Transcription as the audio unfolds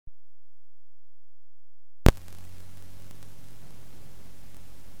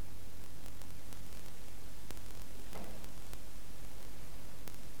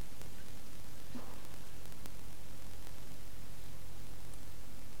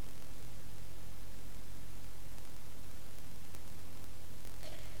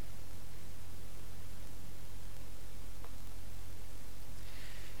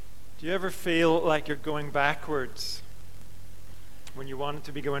Do you ever feel like you're going backwards when you wanted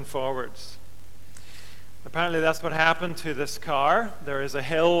to be going forwards? Apparently that's what happened to this car. There is a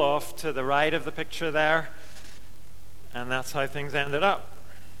hill off to the right of the picture there, and that's how things ended up.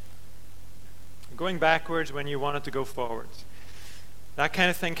 Going backwards when you wanted to go forwards. That kind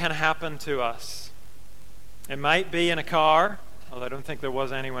of thing can happen to us. It might be in a car, although I don't think there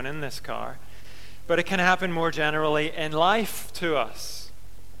was anyone in this car, but it can happen more generally in life to us.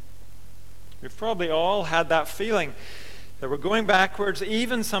 We've probably all had that feeling that we're going backwards,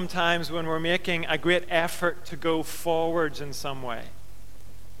 even sometimes when we're making a great effort to go forwards in some way.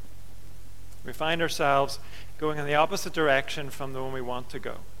 We find ourselves going in the opposite direction from the one we want to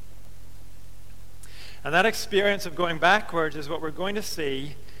go. And that experience of going backwards is what we're going to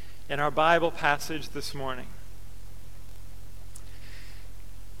see in our Bible passage this morning.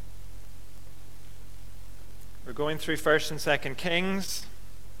 We're going through 1st and 2nd Kings.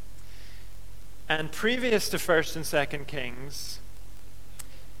 And previous to 1st and 2nd Kings,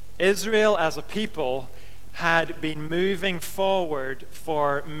 Israel as a people had been moving forward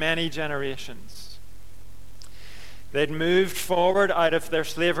for many generations. They'd moved forward out of their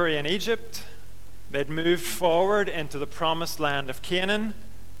slavery in Egypt. They'd moved forward into the promised land of Canaan.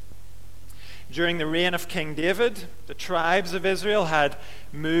 During the reign of King David, the tribes of Israel had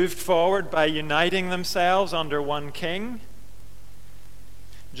moved forward by uniting themselves under one king.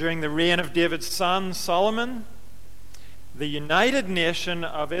 During the reign of David's son, Solomon, the united nation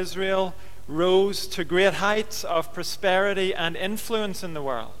of Israel rose to great heights of prosperity and influence in the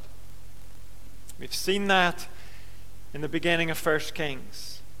world. We've seen that in the beginning of 1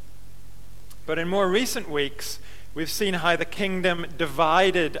 Kings. But in more recent weeks, we've seen how the kingdom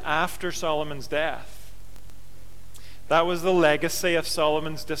divided after Solomon's death. That was the legacy of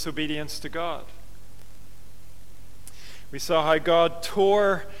Solomon's disobedience to God. We saw how God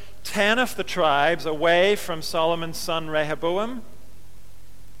tore 10 of the tribes away from Solomon's son Rehoboam,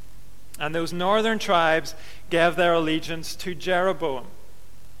 and those northern tribes gave their allegiance to Jeroboam.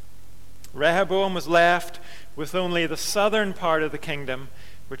 Rehoboam was left with only the southern part of the kingdom,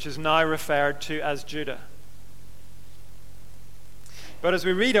 which is now referred to as Judah. But as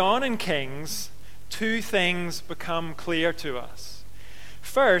we read on in Kings, two things become clear to us.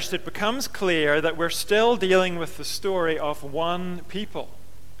 First, it becomes clear that we're still dealing with the story of one people.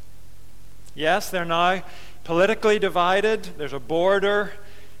 Yes, they're now politically divided. There's a border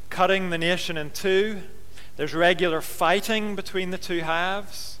cutting the nation in two. There's regular fighting between the two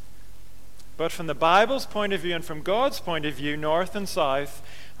halves. But from the Bible's point of view and from God's point of view, north and south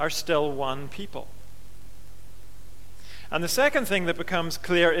are still one people. And the second thing that becomes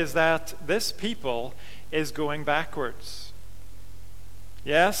clear is that this people is going backwards.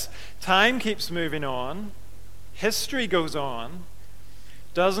 Yes, time keeps moving on. History goes on.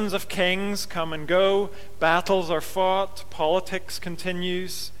 Dozens of kings come and go. Battles are fought. Politics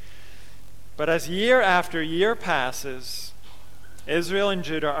continues. But as year after year passes, Israel and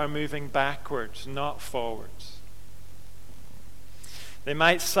Judah are moving backwards, not forwards. They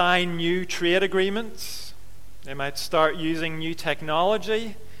might sign new trade agreements. They might start using new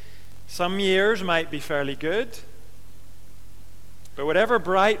technology. Some years might be fairly good. But whatever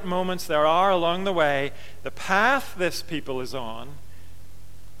bright moments there are along the way, the path this people is on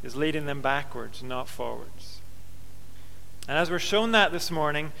is leading them backwards, not forwards. And as we're shown that this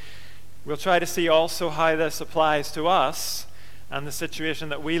morning, we'll try to see also how this applies to us and the situation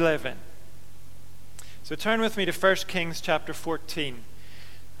that we live in. So turn with me to 1 Kings chapter 14,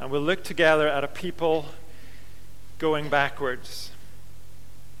 and we'll look together at a people going backwards.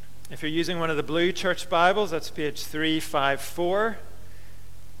 If you're using one of the blue church Bibles, that's page 354.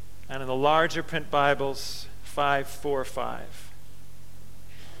 And in the larger print Bibles, 545.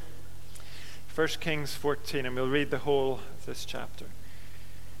 1 Kings 14, and we'll read the whole of this chapter.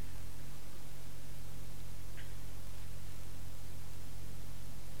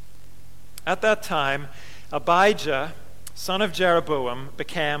 At that time, Abijah, son of Jeroboam,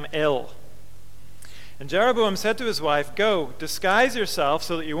 became ill. And Jeroboam said to his wife, "Go, disguise yourself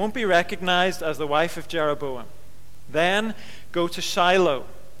so that you won't be recognized as the wife of Jeroboam. Then go to Shiloh.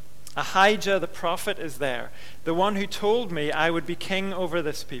 Ahijah the prophet is there, the one who told me I would be king over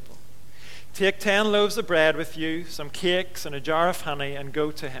this people. Take 10 loaves of bread with you, some cakes, and a jar of honey, and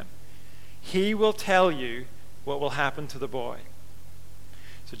go to him. He will tell you what will happen to the boy."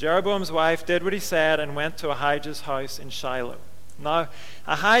 So Jeroboam's wife did what he said and went to Ahijah's house in Shiloh. Now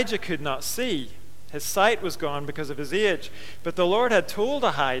Ahijah could not see. His sight was gone because of his age. But the Lord had told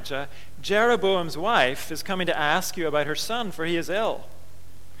Ahijah, "Jeroboam's wife is coming to ask you about her son, for he is ill."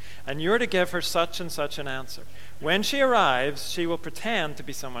 and you're to give her such and such an answer. When she arrives, she will pretend to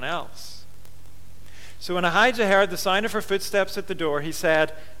be someone else." So when Ahijah heard the sound of her footsteps at the door, he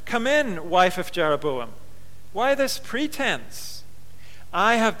said, "Come in, wife of Jeroboam. Why this pretense?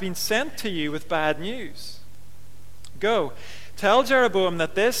 I have been sent to you with bad news. Go, tell Jeroboam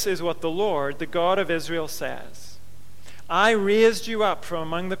that this is what the Lord, the God of Israel, says. I raised you up from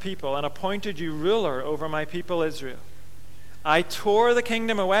among the people and appointed you ruler over my people Israel. I tore the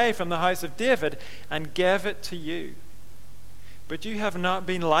kingdom away from the house of David and gave it to you. But you have not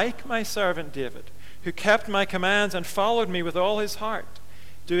been like my servant David, who kept my commands and followed me with all his heart,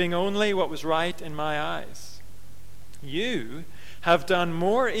 doing only what was right in my eyes. You have done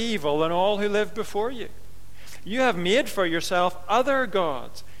more evil than all who lived before you. You have made for yourself other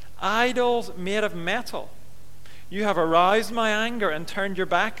gods, idols made of metal. You have aroused my anger and turned your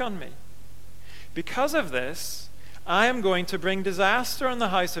back on me. Because of this, I am going to bring disaster on the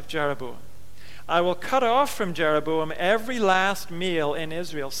house of Jeroboam. I will cut off from Jeroboam every last male in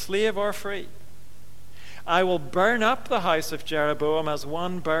Israel, slave or free. I will burn up the house of Jeroboam as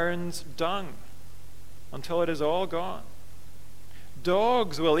one burns dung, until it is all gone.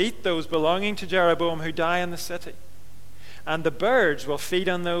 Dogs will eat those belonging to Jeroboam who die in the city, and the birds will feed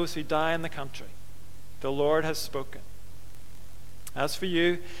on those who die in the country. The Lord has spoken. As for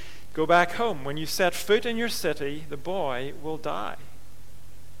you, go back home. When you set foot in your city, the boy will die.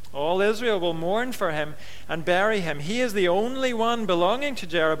 All Israel will mourn for him and bury him. He is the only one belonging to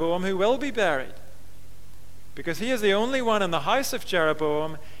Jeroboam who will be buried, because he is the only one in the house of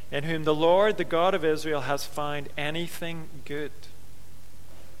Jeroboam in whom the Lord, the God of Israel, has found anything good.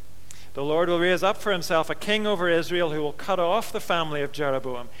 The Lord will raise up for himself a king over Israel who will cut off the family of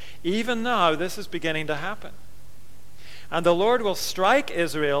Jeroboam. Even now, this is beginning to happen. And the Lord will strike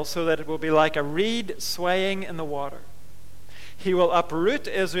Israel so that it will be like a reed swaying in the water. He will uproot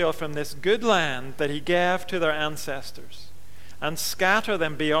Israel from this good land that he gave to their ancestors and scatter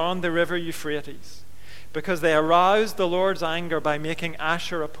them beyond the river Euphrates, because they aroused the Lord's anger by making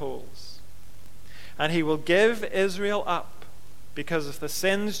Asherah poles. And he will give Israel up because of the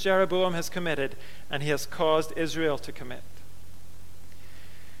sins Jeroboam has committed and he has caused Israel to commit.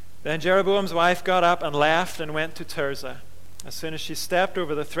 Then Jeroboam's wife got up and left and went to Tirzah. As soon as she stepped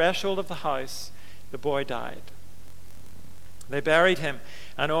over the threshold of the house, the boy died. They buried him,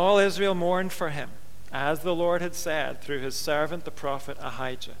 and all Israel mourned for him, as the Lord had said through his servant the prophet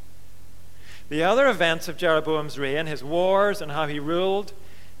Ahijah. The other events of Jeroboam's reign, his wars and how he ruled,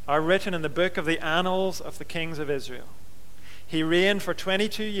 are written in the book of the Annals of the Kings of Israel. He reigned for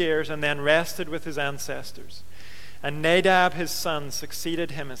 22 years and then rested with his ancestors. And Nadab his son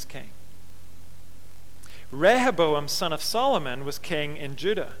succeeded him as king. Rehoboam, son of Solomon, was king in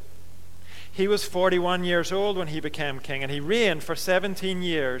Judah. He was 41 years old when he became king, and he reigned for 17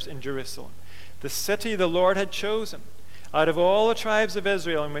 years in Jerusalem, the city the Lord had chosen out of all the tribes of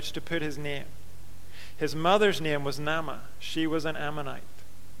Israel in which to put his name. His mother's name was Naamah. She was an Ammonite.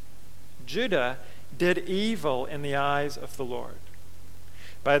 Judah did evil in the eyes of the Lord.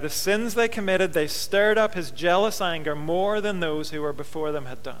 By the sins they committed, they stirred up his jealous anger more than those who were before them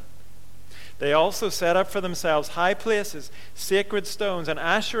had done. They also set up for themselves high places, sacred stones, and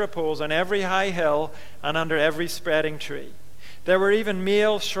Asherah poles on every high hill and under every spreading tree. There were even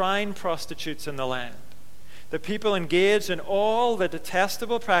male shrine prostitutes in the land. The people engaged in all the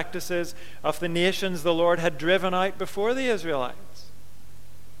detestable practices of the nations the Lord had driven out before the Israelites.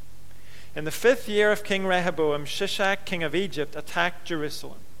 In the 5th year of King Rehoboam, Shishak, king of Egypt, attacked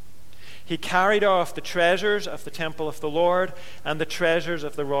Jerusalem. He carried off the treasures of the temple of the Lord and the treasures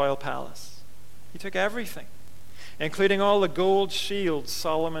of the royal palace. He took everything, including all the gold shields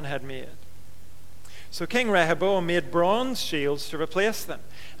Solomon had made. So King Rehoboam made bronze shields to replace them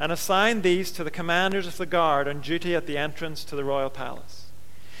and assigned these to the commanders of the guard on duty at the entrance to the royal palace.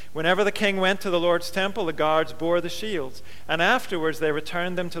 Whenever the king went to the Lord's temple, the guards bore the shields, and afterwards they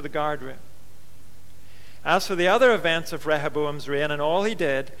returned them to the guard room. As for the other events of Rehoboam's reign and all he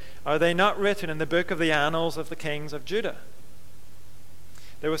did, are they not written in the book of the Annals of the Kings of Judah?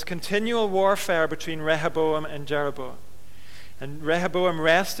 There was continual warfare between Rehoboam and Jeroboam. And Rehoboam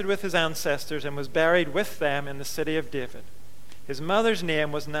rested with his ancestors and was buried with them in the city of David. His mother's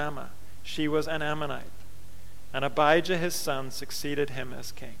name was Naamah. She was an Ammonite. And Abijah his son succeeded him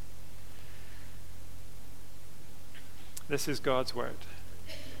as king. This is God's word.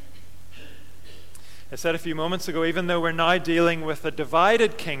 I said a few moments ago, even though we're now dealing with a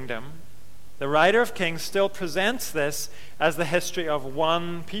divided kingdom, the writer of Kings still presents this as the history of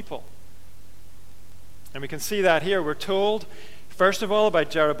one people. And we can see that here. We're told, first of all, about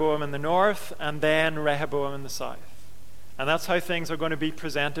Jeroboam in the north, and then Rehoboam in the south. And that's how things are going to be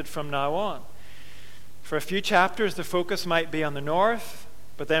presented from now on. For a few chapters, the focus might be on the north,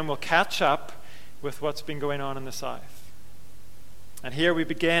 but then we'll catch up with what's been going on in the south. And here we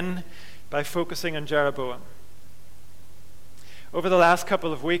begin by focusing on Jeroboam. Over the last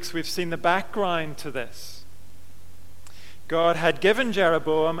couple of weeks, we've seen the background to this. God had given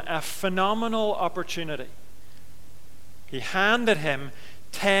Jeroboam a phenomenal opportunity. He handed him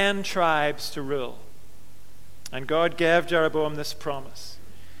 10 tribes to rule. And God gave Jeroboam this promise.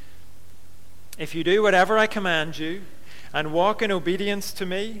 If you do whatever I command you, and walk in obedience to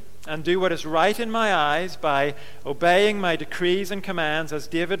me, and do what is right in my eyes by obeying my decrees and commands as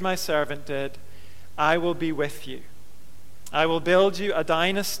David my servant did, I will be with you. I will build you a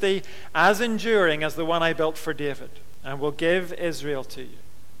dynasty as enduring as the one I built for David, and will give Israel to you.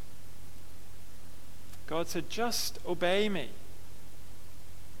 God said, just obey me.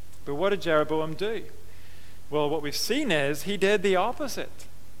 But what did Jeroboam do? Well, what we've seen is he did the opposite.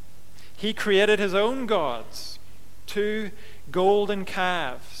 He created his own gods, 2 golden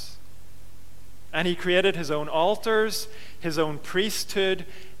calves. And he created his own altars, his own priesthood,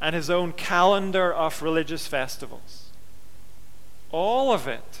 and his own calendar of religious festivals. All of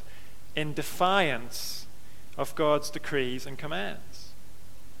it in defiance of God's decrees and commands.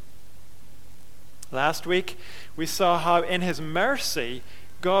 Last week, we saw how in his mercy,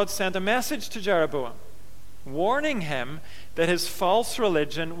 God sent a message to Jeroboam, warning him that his false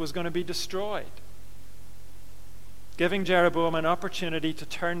religion was going to be destroyed, giving Jeroboam an opportunity to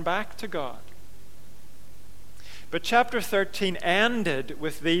turn back to God. But chapter 13 ended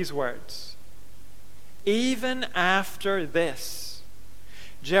with these words: even after this,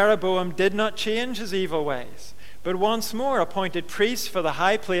 Jeroboam did not change his evil ways, but once more appointed priests for the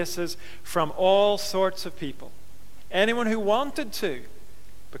high places from all sorts of people. Anyone who wanted to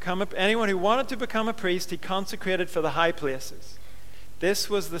become a priest, he consecrated for the high places. This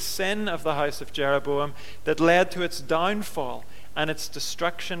was the sin of the house of Jeroboam that led to its downfall and its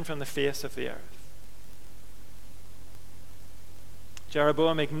destruction from the face of the earth.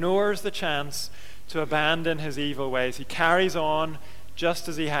 Jeroboam ignores the chance to abandon his evil ways. He carries on just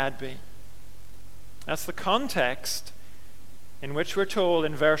as he had been. That's the context in which we're told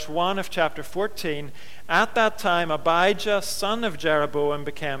in verse 1 of chapter 14, at that time Abijah, son of Jeroboam,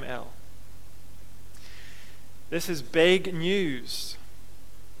 became ill. This is big news.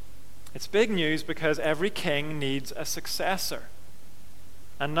 It's big news because every king needs a successor.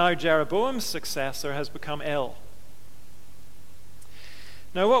 And now Jeroboam's successor has become ill.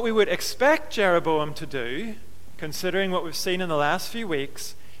 Now, what we would expect Jeroboam to do, considering what we've seen in the last few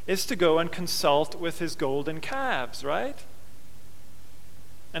weeks, is to go and consult with his golden calves, right?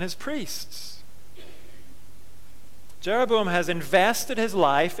 And his priests. Jeroboam has invested his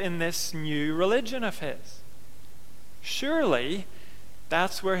life in this new religion of his. Surely,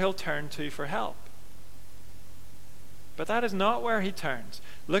 that's where he'll turn to for help. But that is not where he turns.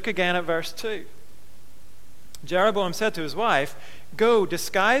 Look again at verse 2. Jeroboam said to his wife, go,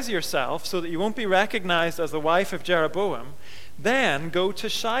 disguise yourself so that you won't be recognized as the wife of Jeroboam. Then go to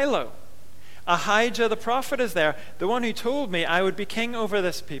Shiloh. Ahijah the prophet is there, the one who told me I would be king over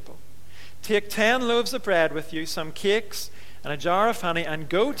this people. Take 10 loaves of bread with you, some cakes, and a jar of honey, and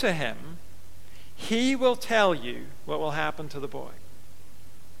go to him. He will tell you what will happen to the boy.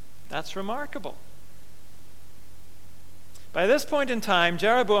 That's remarkable. By this point in time,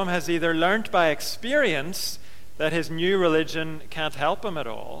 Jeroboam has either learnt by experience that his new religion can't help him at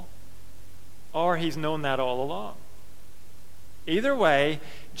all, or he's known that all along. Either way,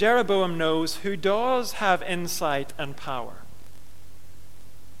 Jeroboam knows who does have insight and power.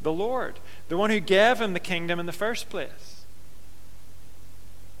 The Lord, the one who gave him the kingdom in the first place.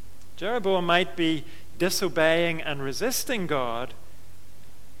 Jeroboam might be disobeying and resisting God,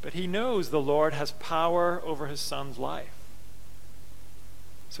 but he knows the Lord has power over his son's life.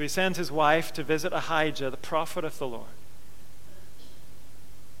 So he sends his wife to visit Ahijah, the prophet of the Lord.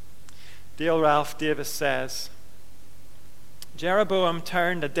 Dale Ralph Davis says, Jeroboam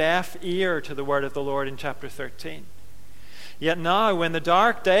turned a deaf ear to the word of the Lord in chapter 13. Yet now, when the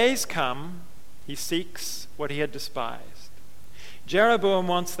dark days come, he seeks what he had despised. Jeroboam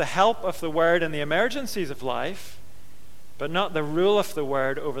wants the help of the word in the emergencies of life, but not the rule of the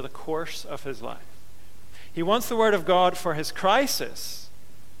word over the course of his life. He wants the word of God for his crisis,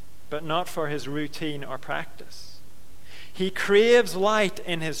 but not for his routine or practice. He craves light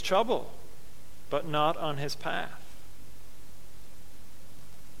in his trouble, but not on his path.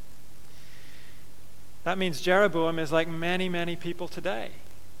 That means Jeroboam is like many, many people today.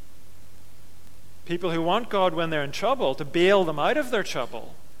 People who want God when they're in trouble to bail them out of their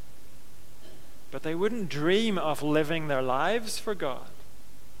trouble, but they wouldn't dream of living their lives for God.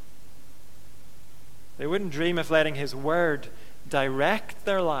 They wouldn't dream of letting his word direct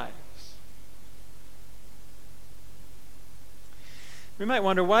their lives. We might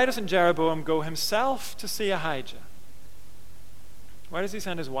wonder, why doesn't Jeroboam go himself to see Ahijah? Why does he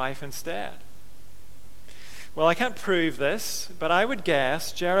send his wife instead? Well, I can't prove this, but I would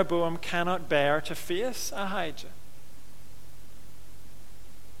guess Jeroboam cannot bear to face Ahijah.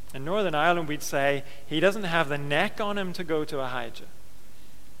 In Northern Ireland, we'd say he doesn't have the neck on him to go to Ahijah.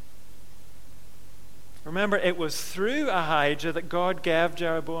 Remember, it was through Ahijah that God gave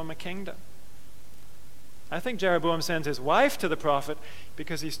Jeroboam a kingdom. I think Jeroboam sends his wife to the prophet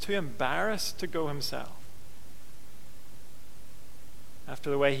because he's too embarrassed to go himself, after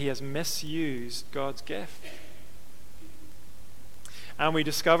the way he has misused God's gift. And we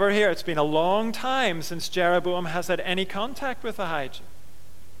discover here it's been a long time since Jeroboam has had any contact with Ahijah.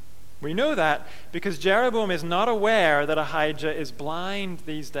 We know that because Jeroboam is not aware that Ahijah is blind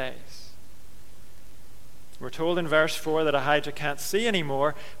these days. We're told in verse 4 that Ahijah can't see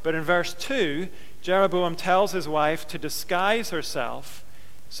anymore, but in verse 2, Jeroboam tells his wife to disguise herself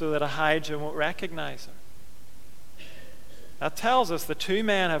so that Ahijah won't recognize her. That tells us the two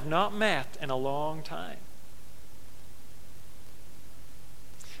men have not met in a long time.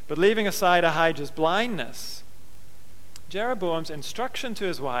 But leaving aside Ahijah's blindness, Jeroboam's instruction to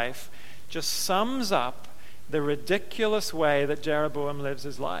his wife just sums up the ridiculous way that Jeroboam lives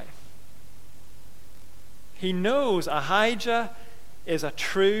his life. He knows Ahijah is a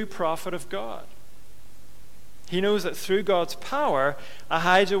true prophet of God. He knows that through God's power,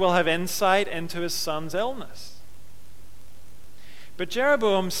 Ahijah will have insight into his son's illness. But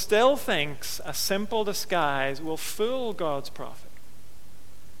Jeroboam still thinks a simple disguise will fool God's prophet.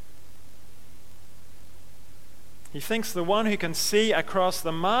 He thinks the one who can see across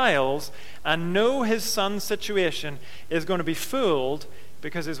the miles and know his son's situation is going to be fooled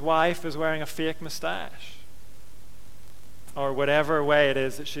because his wife is wearing a fake mustache, or whatever way it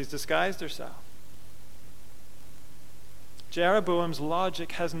is that she's disguised herself. Jeroboam's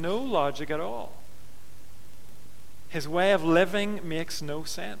logic has no logic at all. His way of living makes no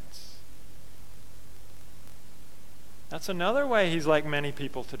sense. That's another way he's like many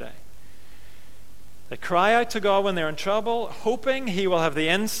people today. They cry out to God when they're in trouble, hoping he will have the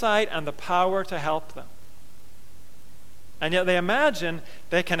insight and the power to help them. And yet they imagine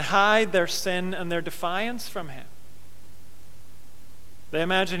they can hide their sin and their defiance from him. They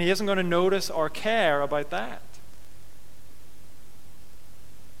imagine he isn't going to notice or care about that.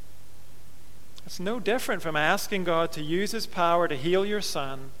 It's no different from asking God to use his power to heal your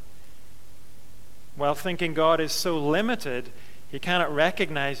son while thinking God is so limited he cannot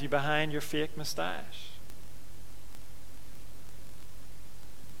recognize you behind your fake mustache.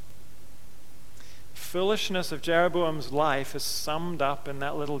 The foolishness of Jeroboam's life is summed up in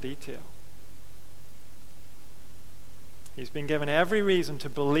that little detail. He's been given every reason to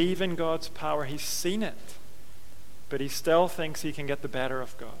believe in God's power. He's seen it, but he still thinks he can get the better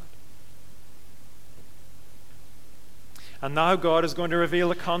of God. And now God is going to reveal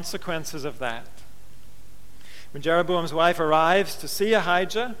the consequences of that. When Jeroboam's wife arrives to see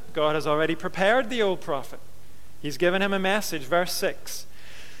Ahijah, God has already prepared the old prophet. He's given him a message. Verse 6.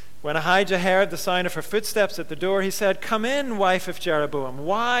 When Ahijah heard the sound of her footsteps at the door, he said, "Come in, wife of Jeroboam.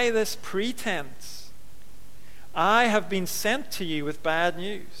 Why this pretense? I have been sent to you with bad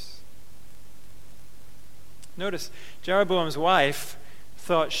news." Notice, Jeroboam's wife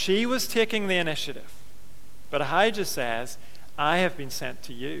thought she was taking the initiative. But Ahijah says, "I have been sent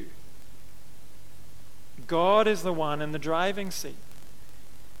to you." God is the one in the driving seat.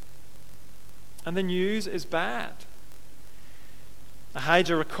 And the news is bad.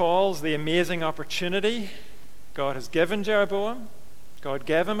 Ahijah recalls the amazing opportunity God has given Jeroboam. God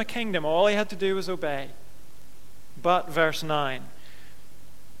gave him a kingdom. All he had to do was obey. But, verse 9,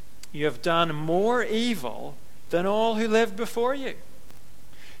 "You have done more evil than all who lived before you.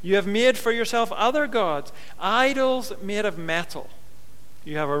 You have made for yourself other gods, idols made of metal.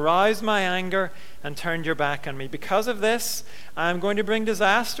 You have aroused my anger and turned your back on me. Because of this, I am going to bring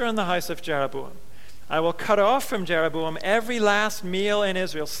disaster on the house of Jeroboam. I will cut off from Jeroboam every last male in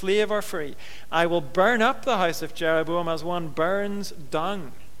Israel, slave or free. I will burn up the house of Jeroboam as one burns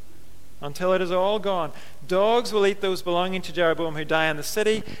dung, until it is all gone. Dogs will eat those belonging to Jeroboam who die in the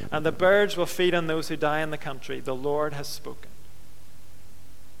city, and the birds will feed on those who die in the country. The Lord has spoken."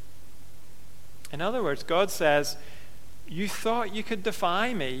 In other words, God says, you thought you could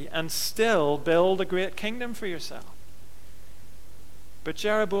defy me and still build a great kingdom for yourself. But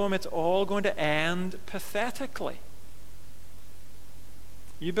Jeroboam, it's all going to end pathetically.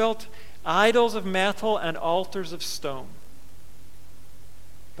 You built idols of metal and altars of stone.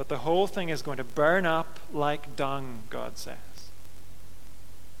 But the whole thing is going to burn up like dung, God says.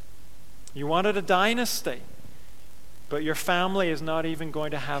 You wanted a dynasty, but your family is not even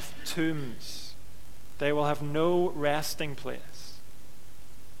going to have tombs. They will have no resting place.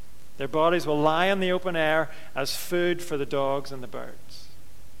 Their bodies will lie in the open air as food for the dogs and the birds.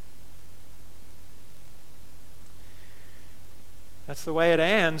 That's the way it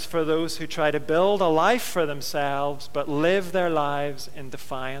ends for those who try to build a life for themselves but live their lives in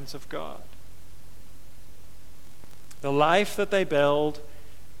defiance of God. The life that they build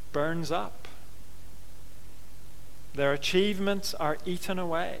burns up. Their achievements are eaten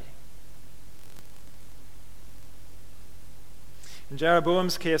away. In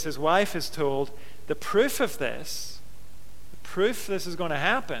Jeroboam's case, his wife is told the proof this is going to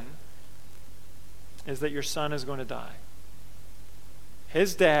happen, is that your son is going to die.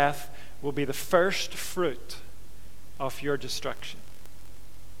 His death will be the first fruit of your destruction.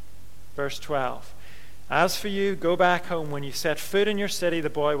 Verse 12. As for you, go back home. When you set foot in your city, the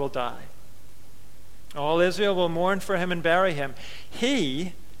boy will die. All Israel will mourn for him and bury him.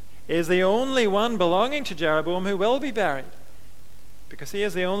 He is the only one belonging to Jeroboam who will be buried, because he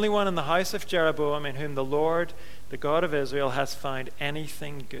is the only one in the house of Jeroboam in whom the Lord, the God of Israel, has found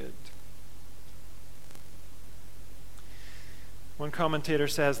anything good. One commentator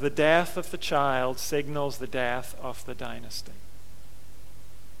says, the death of the child signals the death of the dynasty.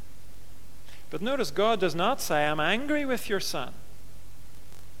 But notice, God does not say, I'm angry with your son.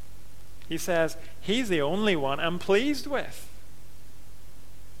 He says, he's the only one I'm pleased with.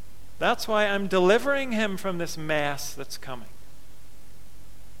 That's why I'm delivering him from this mess that's coming.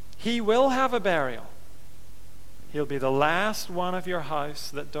 He will have a burial. He'll be the last one of your house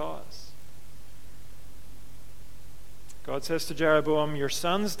that does. God says to Jeroboam, your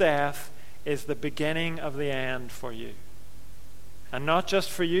son's death is the beginning of the end for you. And not just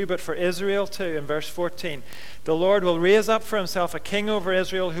for you, but for Israel too. In verse 14, the Lord will raise up for himself a king over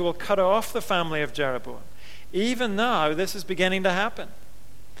Israel who will cut off the family of Jeroboam. Even now, this is beginning to happen.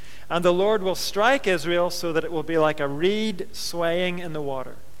 And the Lord will strike Israel so that it will be like a reed swaying in the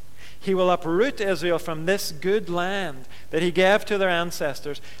water. He will uproot Israel from this good land that he gave to their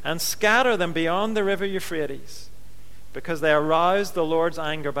ancestors and scatter them beyond the river Euphrates, because they aroused the Lord's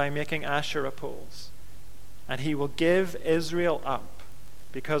anger by making Asherah poles. And he will give Israel up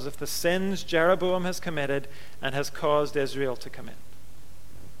because of the sins Jeroboam has committed and has caused Israel to commit.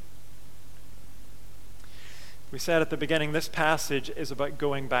 We said at the beginning, this passage is about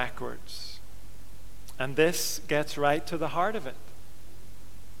going backwards. And this gets right to the heart of it.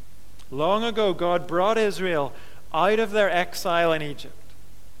 Long ago, God brought Israel out of their exile in Egypt.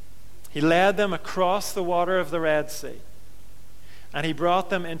 He led them across the water of the Red Sea. And he brought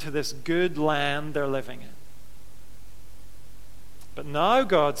them into this good land they're living in. But now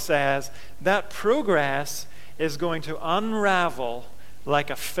God says that progress is going to unravel like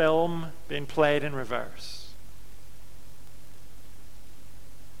a film being played in reverse.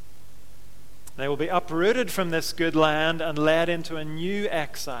 They will be uprooted from this good land and led into a new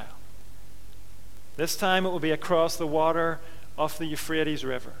exile. This time it will be across the water of the Euphrates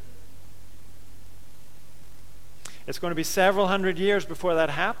River. It's going to be several hundred years before that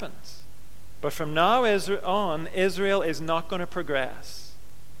happens. But from now on, Israel is not going to progress.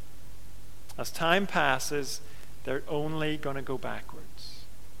 As time passes, they're only going to go backwards.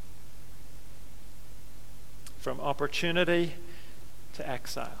 From opportunity to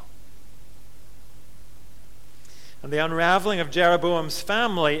exile. And the unraveling of Jeroboam's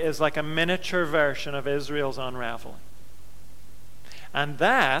family is like a miniature version of Israel's unraveling. And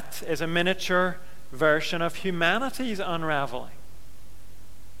that is a miniature version of humanity's unraveling.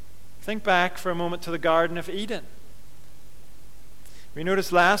 Think back for a moment to the Garden of Eden. We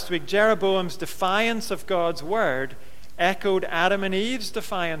noticed last week Jeroboam's defiance of God's word echoed Adam and Eve's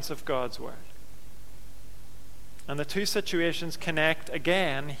defiance of God's word. And the two situations connect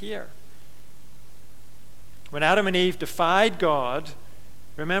again here. When Adam and Eve defied God,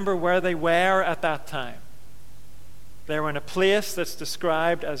 remember where they were at that time. They were in a place that's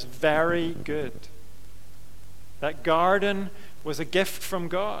described as very good. That garden was a gift from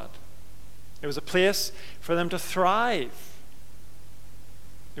God. It was a place for them to thrive.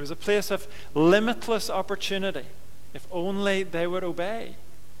 It was a place of limitless opportunity, if only they would obey.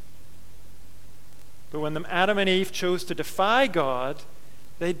 But when Adam and Eve chose to defy God,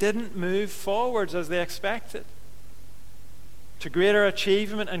 they didn't move forwards as they expected, to greater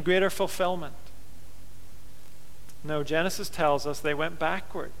achievement and greater fulfillment. No, Genesis tells us they went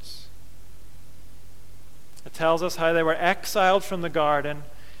backwards. It tells us how they were exiled from the garden,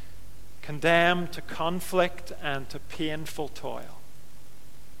 condemned to conflict and to painful toil,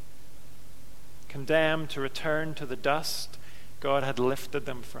 condemned to return to the dust God had lifted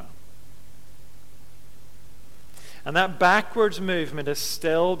them from. And that backwards movement is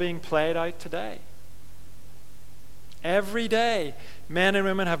still being played out today. Every day, men and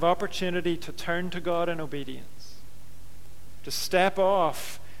women have opportunity to turn to God in obedience, to step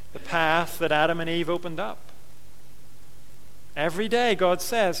off the path that Adam and Eve opened up. Every day, God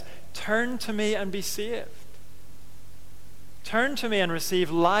says, turn to me and be saved. Turn to me and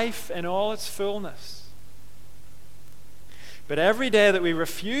receive life in all its fullness. But every day that we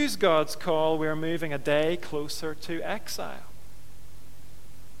refuse God's call, we are moving a day closer to exile.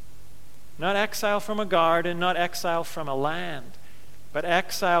 Not exile from a garden, not exile from a land, but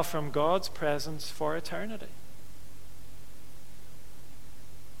exile from God's presence for eternity.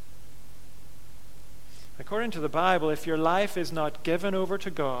 According to the Bible, if your life is not given over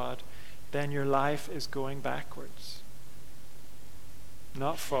to God, then your life is going backwards,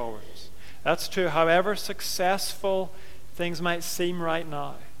 not forwards. That's true however successful things might seem right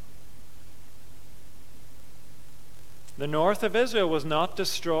now. The north of Israel was not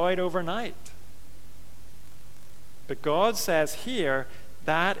destroyed overnight. But God says here,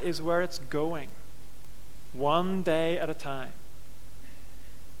 that is where it's going, one day at a time.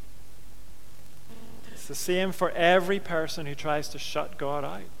 It's the same for every person who tries to shut God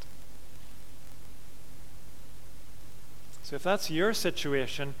out. So if that's your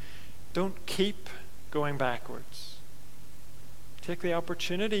situation, don't keep going backwards. Take the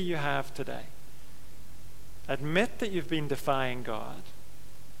opportunity you have today. Admit that you've been defying God.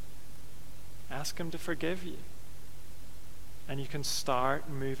 Ask Him to forgive you. And you can start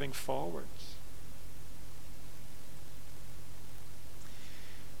moving forwards.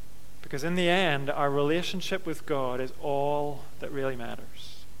 Because in the end, our relationship with God is all that really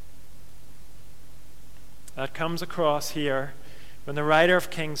matters. That comes across here when the writer of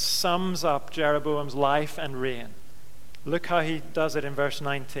Kings sums up Jeroboam's life and reign. Look how he does it in verse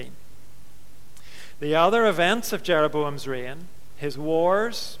 19. The other events of Jeroboam's reign, his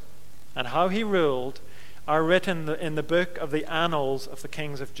wars, and how he ruled, are written in the book of the annals of the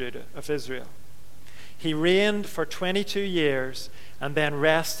kings of Judah, of Israel. He reigned for 22 years and then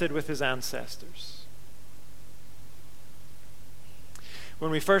rested with his ancestors.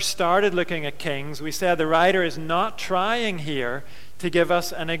 When we first started looking at Kings, we said the writer is not trying here to give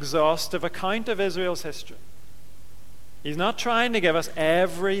us an exhaustive account of Israel's history. He's not trying to give us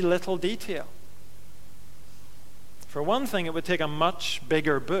every little detail. For one thing, it would take a much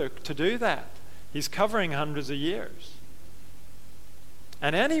bigger book to do that. He's covering hundreds of years.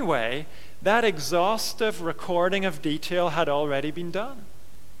 And anyway, that exhaustive recording of detail had already been done.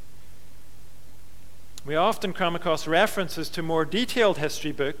 We often come across references to more detailed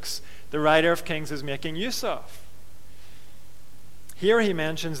history books the writer of Kings is making use of. Here he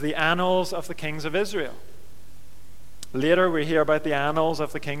mentions the annals of the kings of Israel. Later we hear about the annals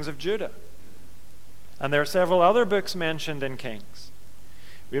of the kings of Judah. And there are several other books mentioned in Kings.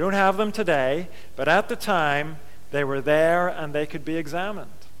 We don't have them today, but at the time they were there and they could be examined.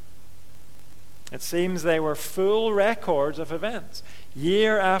 It seems they were full records of events,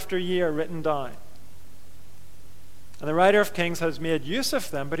 year after year written down. And the writer of Kings has made use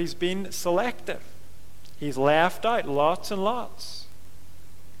of them, but he's been selective. He's left out lots and lots.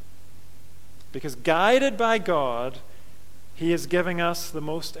 Because guided by God, He is giving us the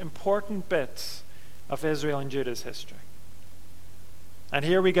most important bits of Israel and Judah's history. And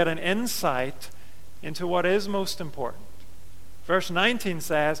here we get an insight into what is most important. Verse 19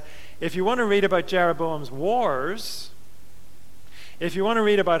 says, if you want to read about Jeroboam's wars, if you want to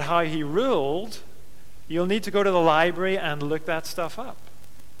read about how he ruled, you'll need to go to the library and look that stuff up.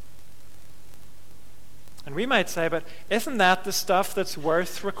 And we might say, but isn't that the stuff that's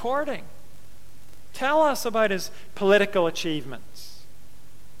worth recording? Tell us about his political achievements.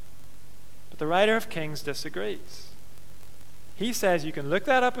 But the writer of Kings disagrees. He says you can look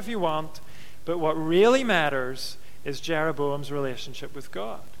that up if you want, but what really matters is Jeroboam's relationship with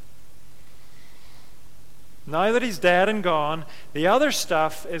God. Now that he's dead and gone, the other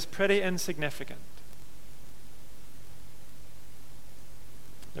stuff is pretty insignificant.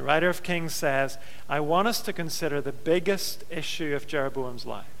 The writer of Kings says, I want us to consider the biggest issue of Jeroboam's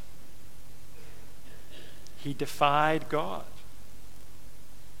life. He defied God.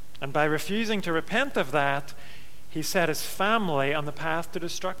 And by refusing to repent of that, he set his family on the path to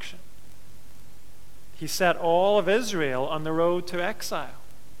destruction. He set all of Israel on the road to exile.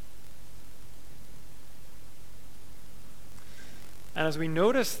 And as we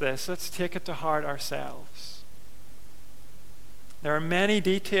notice this, let's take it to heart ourselves. There are many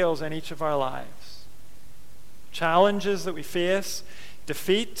details in each of our lives. Challenges that we face,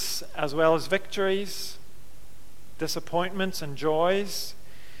 defeats as well as victories, disappointments and joys,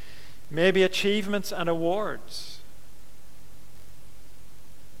 maybe achievements and awards.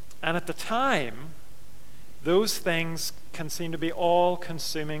 And at the time, those things can seem to be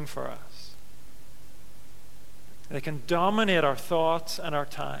all-consuming for us. They can dominate our thoughts and our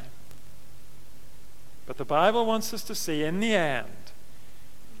time. But the Bible wants us to see, in the end,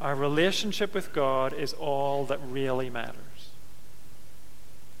 our relationship with God is all that really matters.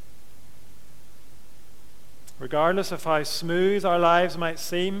 Regardless of how smooth our lives might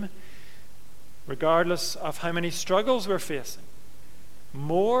seem, regardless of how many struggles we're facing,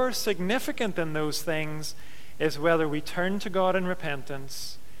 more significant than those things is whether we turn to God in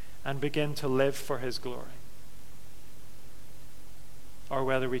repentance and begin to live for His glory, or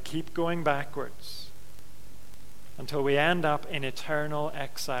whether we keep going backwards until we end up in eternal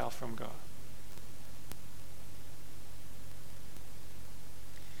exile from God.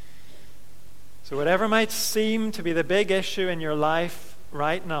 So whatever might seem to be the big issue in your life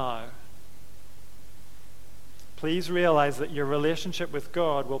right now, please realize that your relationship with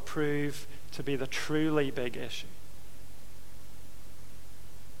God will prove to be the truly big issue.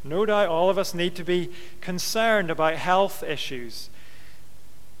 No doubt all of us need to be concerned about health issues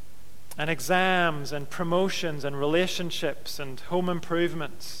and exams and promotions and relationships and home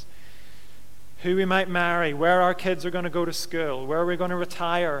improvements, who we might marry, where our kids are going to go to school, where we're going to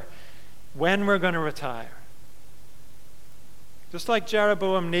retire, when we're going to retire. Just like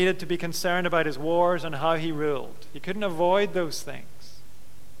Jeroboam needed to be concerned about his wars and how he ruled. He couldn't avoid those things.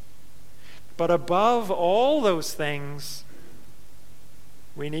 But above all those things,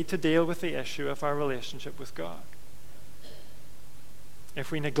 we need to deal with the issue of our relationship with God.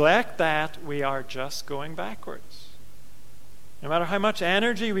 If we neglect that, we are just going backwards. No matter how much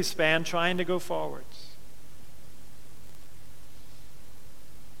energy we spend trying to go forwards.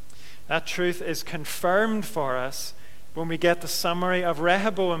 That truth is confirmed for us when we get the summary of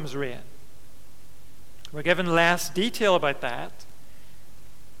Rehoboam's reign. We're given less detail about that,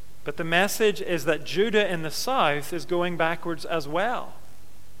 but the message is that Judah in the south is going backwards as well,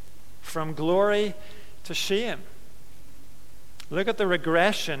 from glory to shame. Look at the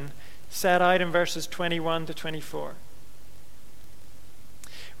regression set out in verses 21 to 24.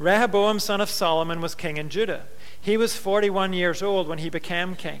 Rehoboam, son of Solomon, was king in Judah. He was 41 years old when he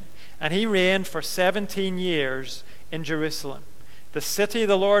became king, and he reigned for 17 years in Jerusalem, the city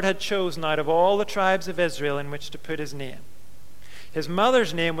the Lord had chosen out of all the tribes of Israel in which to put his name. His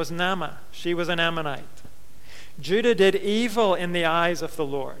mother's name was Naamah. She was an Ammonite. Judah did evil in the eyes of the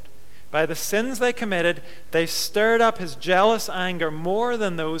Lord. By the sins they committed, they stirred up his jealous anger more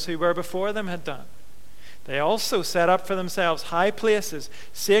than those who were before them had done. They also set up for themselves high places,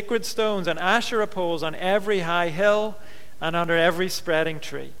 sacred stones, and Asherah poles on every high hill and under every spreading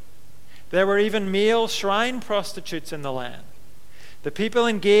tree. There were even male shrine prostitutes in the land. The people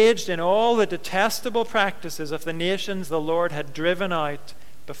engaged in all the detestable practices of the nations the Lord had driven out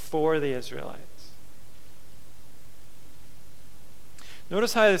before the Israelites.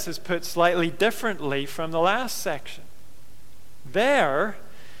 Notice how this is put slightly differently from the last section. There,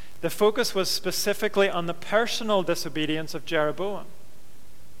 the focus was specifically on the personal disobedience of Jeroboam.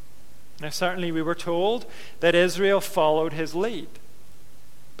 Now, certainly we were told that Israel followed his lead.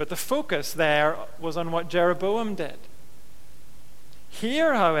 But the focus there was on what Jeroboam did.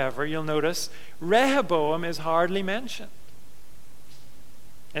 Here, however, you'll notice Rehoboam is hardly mentioned.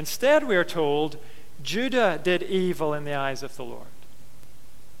 Instead, we are told Judah did evil in the eyes of the Lord.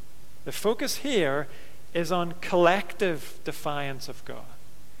 The focus here is on collective defiance of God.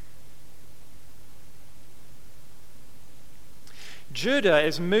 Judah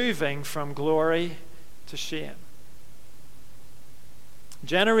is moving from glory to shame.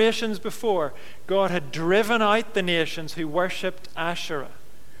 Generations before, God had driven out the nations who worshipped Asherah.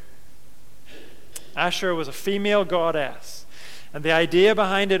 Asherah was a female goddess, and the idea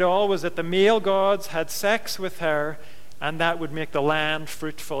behind it all was that the male gods had sex with her, and that would make the land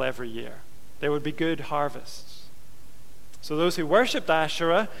fruitful every year. There would be good harvests. So those who worshipped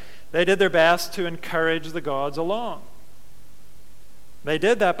Asherah, they did their best to encourage the gods along. They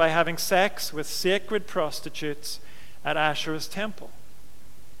did that by having sex with sacred prostitutes at Asherah's temple.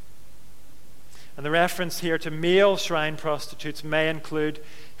 And the reference here to male shrine prostitutes may include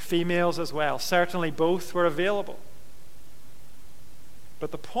females as well. Certainly both were available.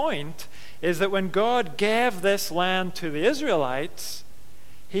 But the point is that when God gave this land to the Israelites,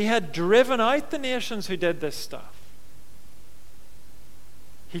 he had driven out the nations who did this stuff.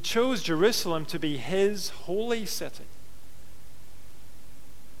 He chose Jerusalem to be his holy city,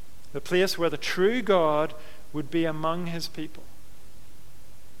 the place where the true God would be among his people.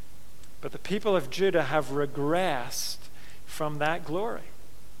 But the people of Judah have regressed from that glory.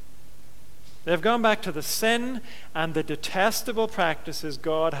 They've gone back to the sin and the detestable practices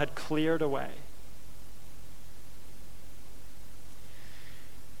God had cleared away.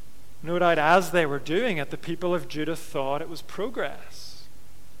 No doubt as they were doing it, the people of Judah thought it was progress.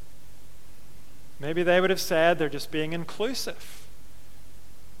 Maybe they would have said they're just being inclusive.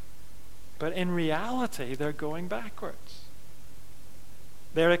 But in reality, they're going backwards.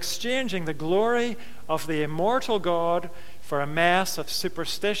 They're exchanging the glory of the immortal God for a mess of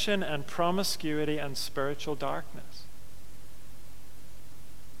superstition and promiscuity and spiritual darkness.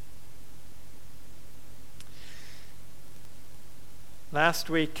 Last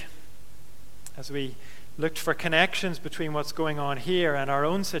week, as we looked for connections between what's going on here and our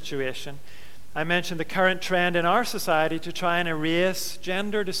own situation, I mentioned the current trend in our society to try and erase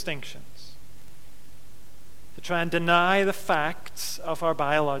gender distinctions, to try and deny the facts of our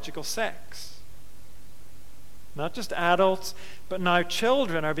biological sex. Not just adults, but now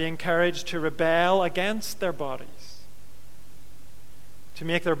children are being encouraged to rebel against their bodies, to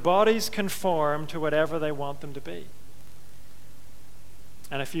make their bodies conform to whatever they want them to be.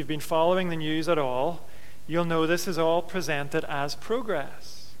 And if you've been following the news at all, you'll know this is all presented as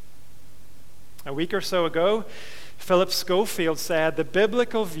progress. A week or so ago, Philip Schofield said the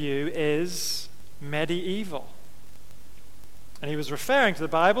biblical view is medieval. And he was referring to the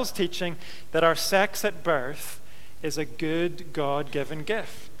Bible's teaching that our sex at birth is a good God-given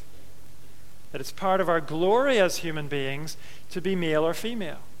gift, that it's part of our glory as human beings to be male or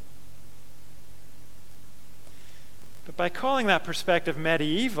female. But by calling that perspective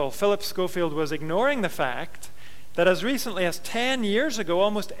medieval, Philip Schofield was ignoring the fact that as recently as 10 years ago,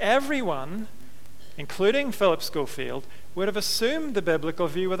 almost everyone, including Philip Schofield, would have assumed the biblical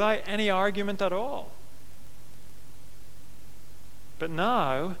view without any argument at all. But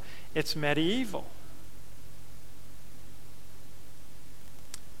now, it's medieval.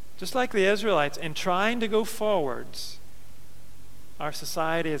 Just like the Israelites, in trying to go forwards, our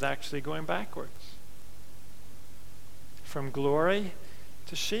society is actually going backwards. From glory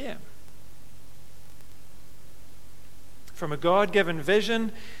to shame. From a God-given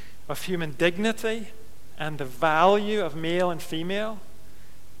vision of human dignity and the value of male and female,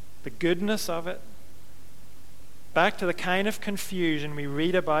 the goodness of it, back to the kind of confusion we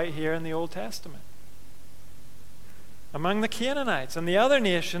read about here in the Old Testament. Among the Canaanites and the other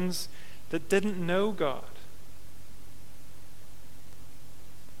nations that didn't know God.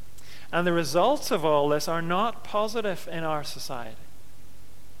 And the results of all this are not positive in our society.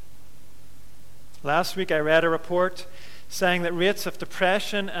 Last week I read a report saying that rates of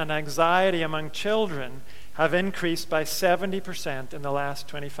depression and anxiety among children have increased by 70% in the last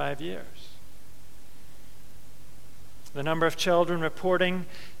 25 years. The number of children reporting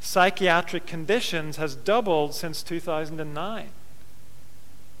psychiatric conditions has doubled since 2009.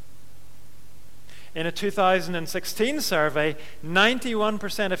 In a 2016 survey,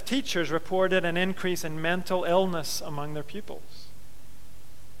 91% of teachers reported an increase in mental illness among their pupils.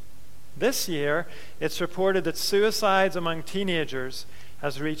 This year, it's reported that suicides among teenagers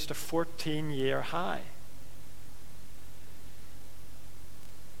has reached a 14-year high.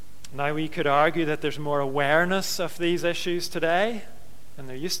 Now, we could argue that there's more awareness of these issues today than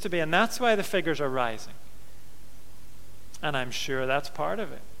there used to be, and that's why the figures are rising. And I'm sure that's part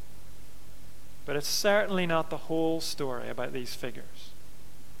of it. But it's certainly not the whole story about these figures.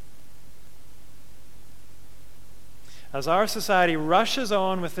 As our society rushes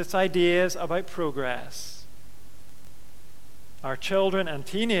on with its ideas about progress, our children and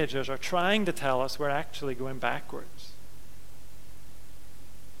teenagers are trying to tell us we're actually going backwards.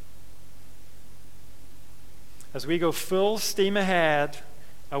 As we go full steam ahead,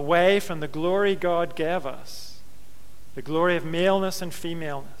 away from the glory God gave us, the glory of maleness and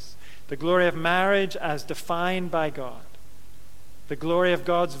femaleness, the glory of marriage as defined by God, the glory of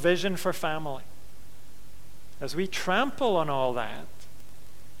God's vision for family. As we trample on all that,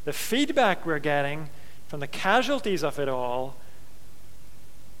 the feedback we're getting from the casualties of it all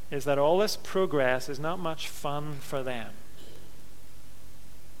is that all this progress is not much fun for them.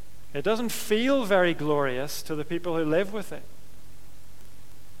 It doesn't feel very glorious to the people who live with it.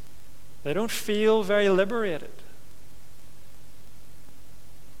 They don't feel very liberated.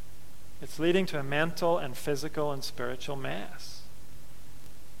 It's leading to a mental and physical and spiritual mess.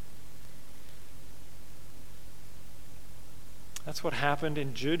 That's what happened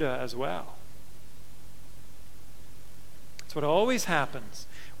in Judah as well. It's what always happens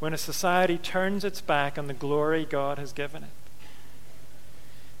when a society turns its back on the glory God has given it.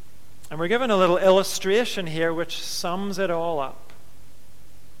 And we're given a little illustration here which sums it all up.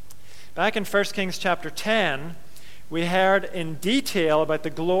 Back in 1 Kings chapter 10, we heard in detail about the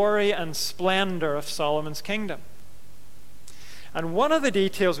glory and splendor of Solomon's kingdom. And one of the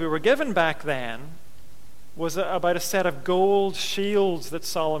details we were given back then was about a set of gold shields that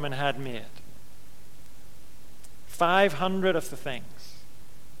Solomon had made. 500 of the things.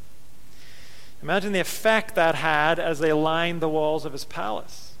 Imagine the effect that had as they lined the walls of his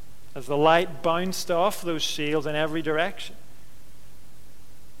palace, as the light bounced off those shields in every direction.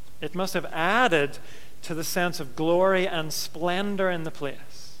 It must have added to the sense of glory and splendor in the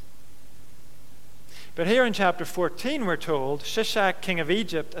place. But here in chapter 14 we're told Shishak, king of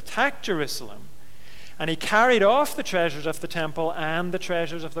Egypt, attacked Jerusalem, and he carried off the treasures of the temple and the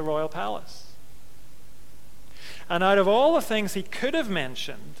treasures of the royal palace. And out of all the things he could have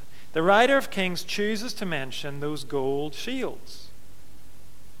mentioned, the writer of Kings chooses to mention those gold shields.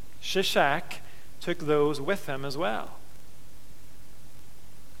 Shishak took those with him as well.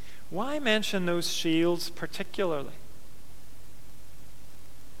 Why mention those shields particularly?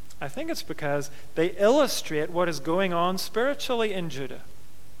 I think it's because they illustrate what is going on spiritually in Judah.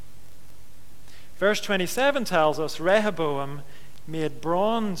 Verse 27 tells us Rehoboam made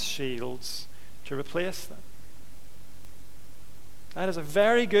bronze shields to replace them. That is a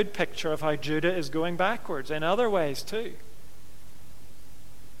very good picture of how Judah is going backwards in other ways too.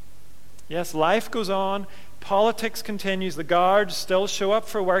 Yes, life goes on, politics continues, the guards still show up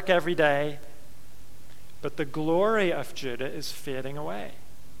for work every day, but the glory of Judah is fading away.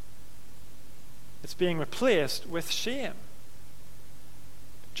 It's being replaced with shame.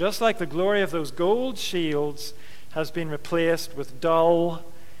 Just like the glory of those gold shields has been replaced with dull,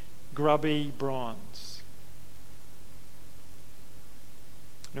 grubby bronze.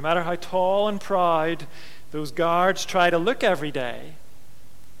 No matter how tall and proud those guards try to look every day,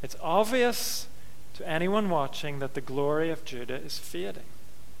 it's obvious to anyone watching that the glory of Judah is fading.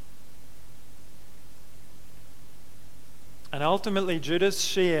 And ultimately, Judah's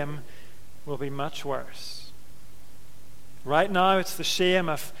shame will be much worse. Right now, it's the shame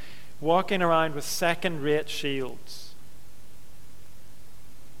of walking around with second-rate shields.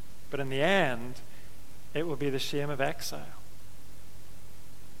 But in the end, it will be the shame of exile.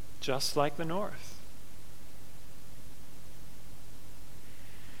 Just like the north.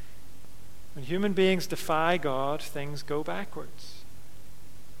 When human beings defy God, things go backwards.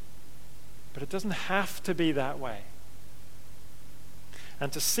 But it doesn't have to be that way.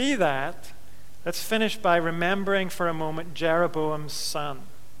 And to see that, let's finish by remembering for a moment Jeroboam's son.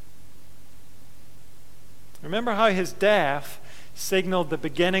 Remember how his death signaled the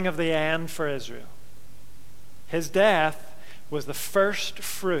beginning of the end for Israel. His death was the first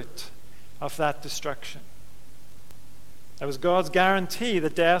fruit of that destruction. That was God's guarantee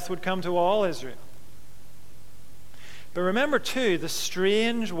that death would come to all Israel. But remember too the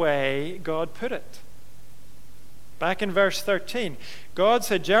strange way God put it. Back in verse 13, God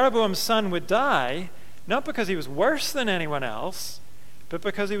said Jeroboam's son would die not because he was worse than anyone else, but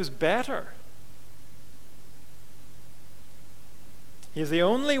because he was better. He is the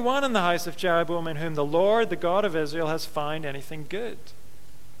only one in the house of Jeroboam in whom the Lord, the God of Israel, has found anything good.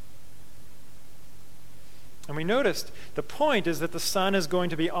 And we noticed the point is that the son is going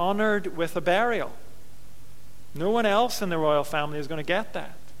to be honored with a burial. No one else in the royal family is going to get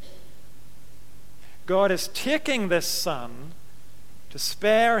that. God is taking this son to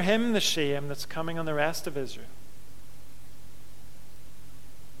spare him the shame that's coming on the rest of Israel.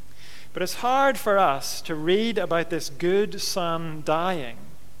 But it's hard for us to read about this good son dying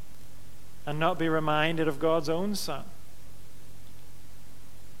and not be reminded of God's own son.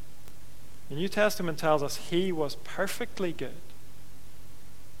 The New Testament tells us he was perfectly good.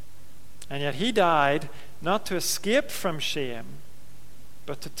 And yet he died not to escape from shame,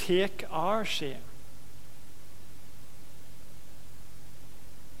 but to take our shame.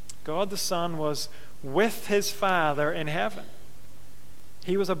 God the Son was with his Father in heaven.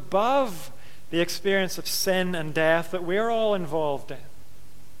 He was above the experience of sin and death that we're all involved in.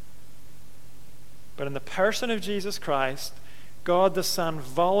 But in the person of Jesus Christ, God the Son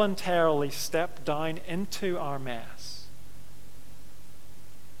voluntarily stepped down into our mess.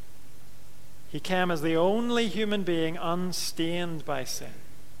 He came as the only human being unstained by sin.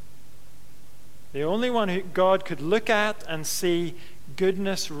 The only one who God could look at and see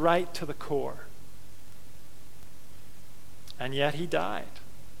goodness right to the core. And yet he died.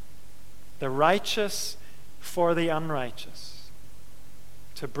 The righteous for the unrighteous,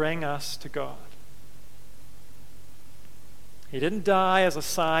 to bring us to God. He didn't die as a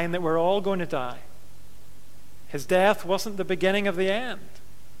sign that we're all going to die. His death wasn't the beginning of the end.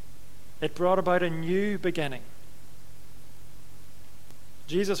 It brought about a new beginning.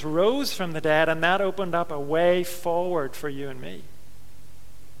 Jesus rose from the dead, and that opened up a way forward for you and me.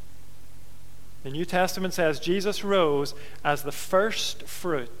 The New Testament says Jesus rose as the first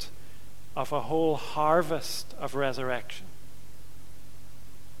fruit of a whole harvest of resurrection.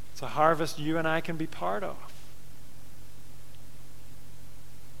 It's a harvest you and I can be part of.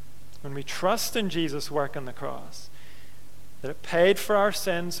 When we trust in Jesus' work on the cross, that it paid for our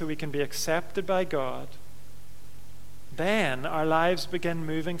sins so we can be accepted by God, then our lives begin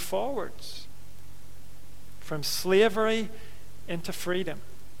moving forwards from slavery into freedom,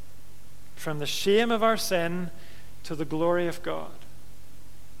 from the shame of our sin to the glory of God,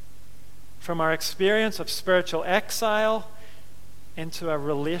 from our experience of spiritual exile into a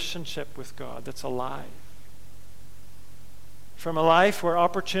relationship with God that's alive, from a life where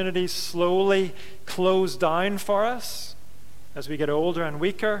opportunities slowly close down for us as we get older and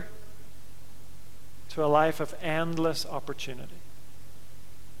weaker, to a life of endless opportunity.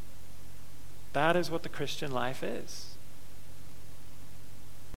 That is what the Christian life is.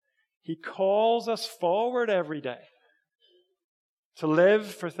 He calls us forward every day to live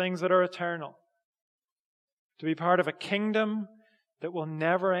for things that are eternal, to be part of a kingdom that will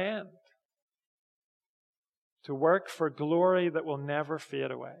never end, to work for glory that will never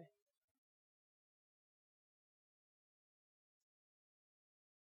fade away.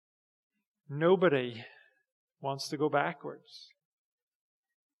 Nobody wants to go backwards.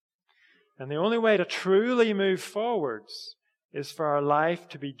 And the only way to truly move forwards is for our life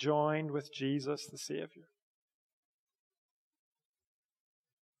to be joined with Jesus the Savior.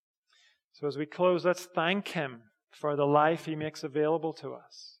 So as we close, let's thank Him for the life He makes available to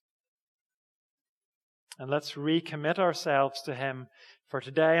us. And let's recommit ourselves to Him for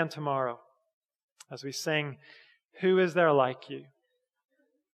today and tomorrow as we sing, "Who is there like you?"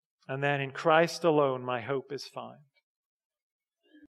 And then, "In Christ alone my hope is found."